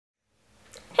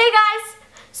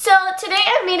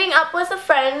meeting up with a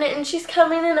friend, and she's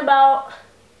coming in about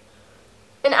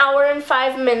an hour and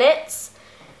 5 minutes.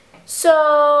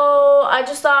 So I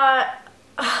just thought,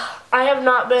 I have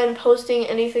not been posting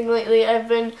anything lately. I've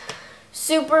been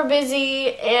super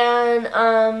busy, and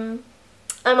I'm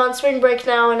on spring break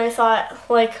now, and I thought,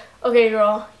 like, okay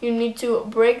girl, you need to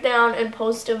break down and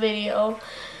post a video.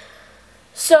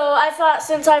 So I thought,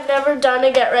 since I've never done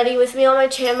a get ready with me on my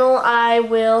channel, I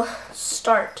will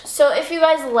start. So if you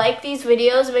guys like these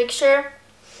videos, make sure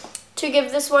to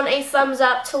give this one a thumbs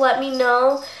up to let me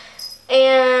know.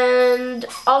 And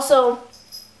also,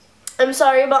 I'm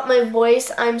sorry about my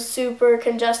voice. I'm super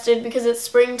congested because it's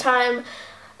springtime.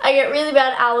 I get really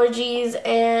bad allergies,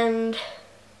 and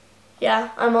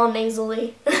yeah, I'm all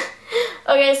nasally.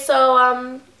 Okay,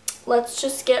 so let's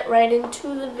just get right into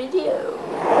the video.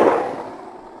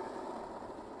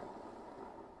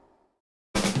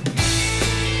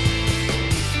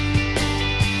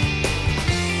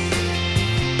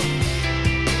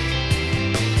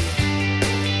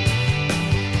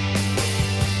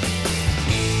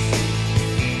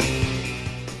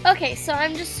 Okay, so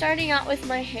I'm just starting out with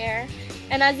my hair,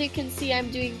 and as you can see,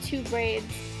 I'm doing 2 braids.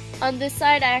 On this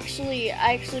side, I actually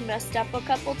messed up a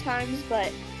couple times,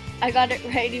 but I got it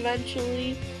right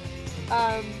eventually.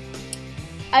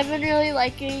 I've been really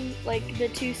liking like the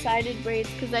 2-sided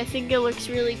braids because I think it looks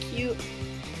really cute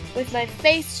with my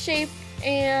face shape,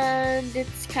 and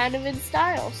it's kind of in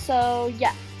style. So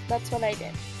yeah, that's what I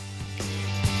did.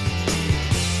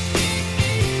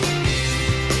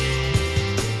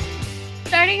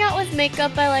 Starting out with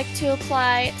makeup, I like to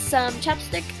apply some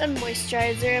chapstick and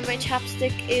moisturizer, and my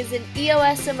chapstick is an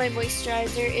EOS and my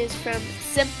moisturizer is from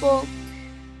Simple.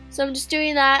 So I'm just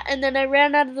doing that, and then I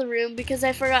ran out of the room because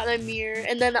I forgot my mirror,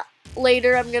 and then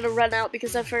later I'm going to run out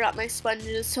because I forgot my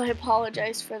sponges, so I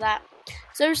apologize for that.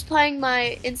 So I'm just applying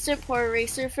my Instant Pore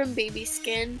Eraser from Baby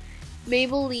Skin,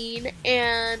 Maybelline,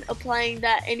 and applying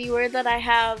that anywhere that I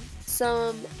have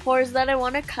some pores that I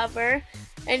want to cover.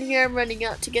 And here I'm running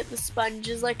out to get the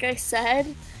sponges, like I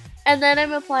said. And then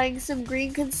I'm applying some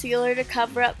green concealer to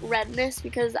cover up redness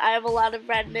because I have a lot of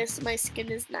redness. My skin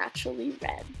is naturally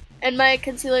red. And my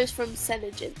concealer is from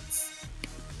Senegence.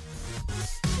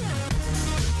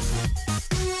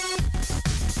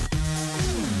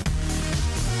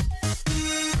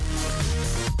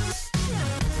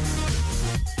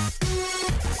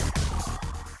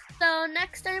 So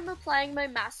next I'm applying my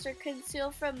Master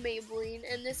Conceal from Maybelline,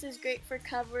 and this is great for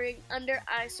covering under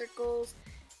eye circles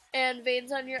and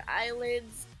veins on your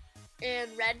eyelids and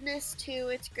redness too.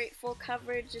 It's great full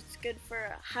coverage. It's good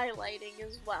for highlighting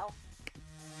as well.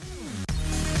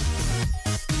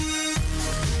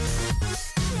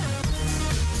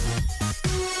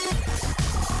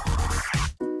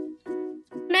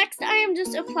 Next I am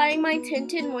just applying my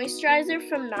tinted moisturizer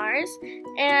from NARS,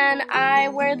 and I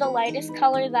wear the lightest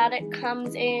color that it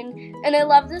comes in, and I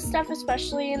love this stuff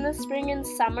especially in the spring and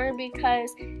summer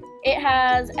because it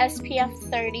has SPF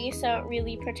 30, so it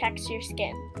really protects your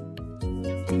skin.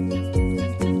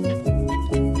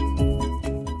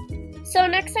 So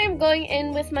next I'm going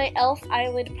in with my e.l.f.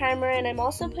 eyelid primer, and I'm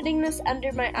also putting this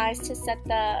under my eyes to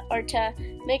to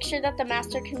make sure that the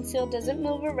Master Conceal doesn't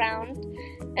move around.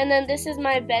 And then this is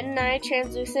my Ben Nye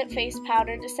translucent face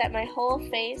powder to set my whole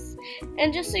face.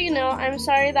 And just so you know, I'm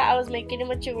sorry that I was making a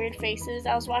bunch of weird faces.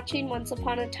 I was watching Once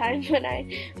Upon a Time when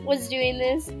I was doing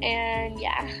this, and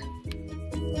yeah.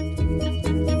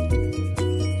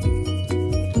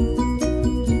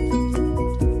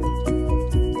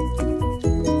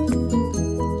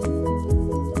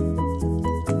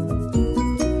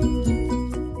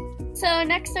 So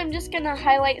next I'm just going to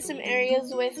highlight some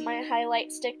areas with my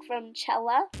highlight stick from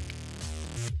Cella.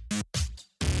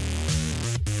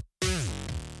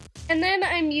 And then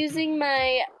I'm using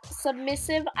my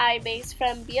Submissive Eye Base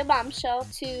from Be a Bombshell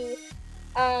to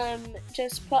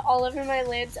just put all over my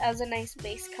lids as a nice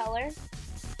base color.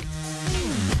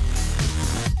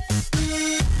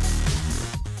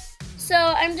 So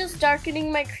I'm just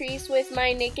darkening my crease with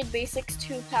my Naked Basics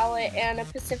 2 palette and a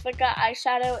Pacifica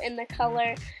eyeshadow in the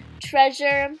color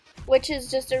Treasure, which is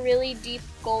just a really deep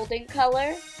golden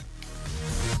color.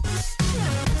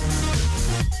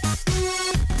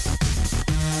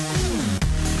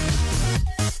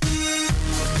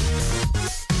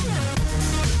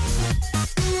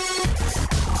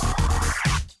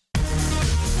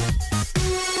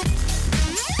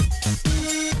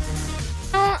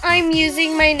 I'm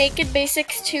using my Naked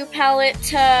Basics 2 palette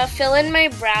to fill in my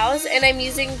brows, and I'm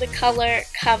using the color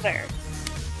Cover.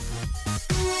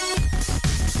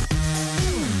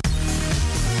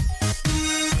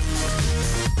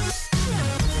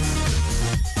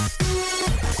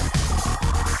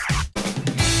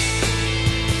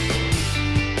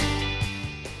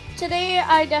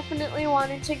 I definitely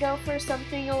wanted to go for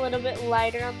something a little bit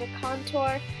lighter on the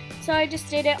contour, so I just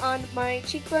did it on my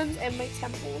cheekbones and my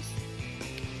temples.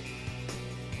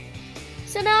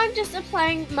 So now I'm just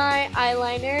applying my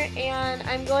eyeliner, and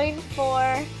I'm going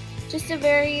for just a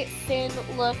very thin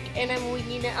look, and I'm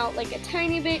winging it out like a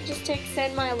tiny bit just to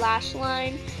extend my lash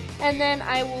line. And then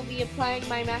I will be applying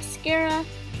my mascara.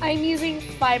 I'm using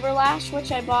Fiber Lash,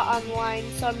 which I bought online,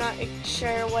 so I'm not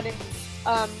sure what it's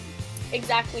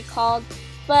exactly called.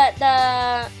 But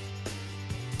the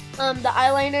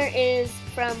eyeliner is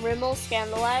from Rimmel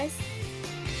Scandaleyes.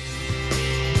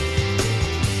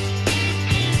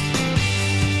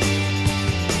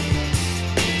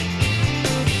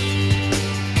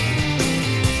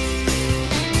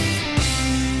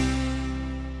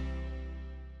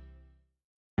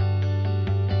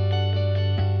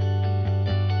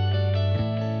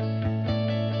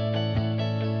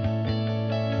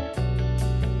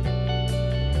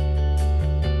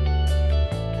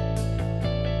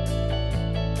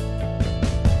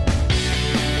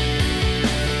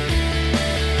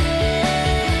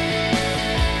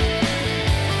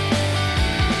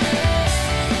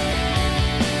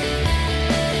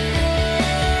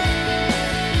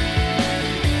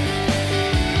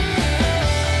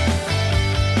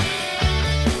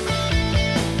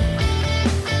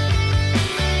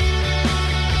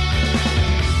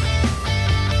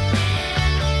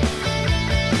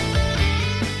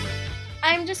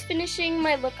 Finishing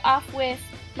my look off with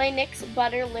my NYX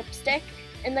Butter Lipstick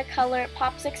in the color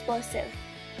Pops Explosive.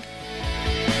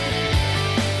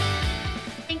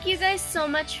 Thank you guys so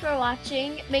much for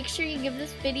watching. Make sure you give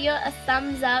this video a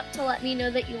thumbs up to let me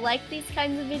know that you like these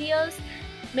kinds of videos.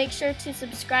 Make sure to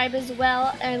subscribe as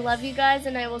well. I love you guys,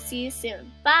 and I will see you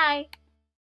soon. Bye!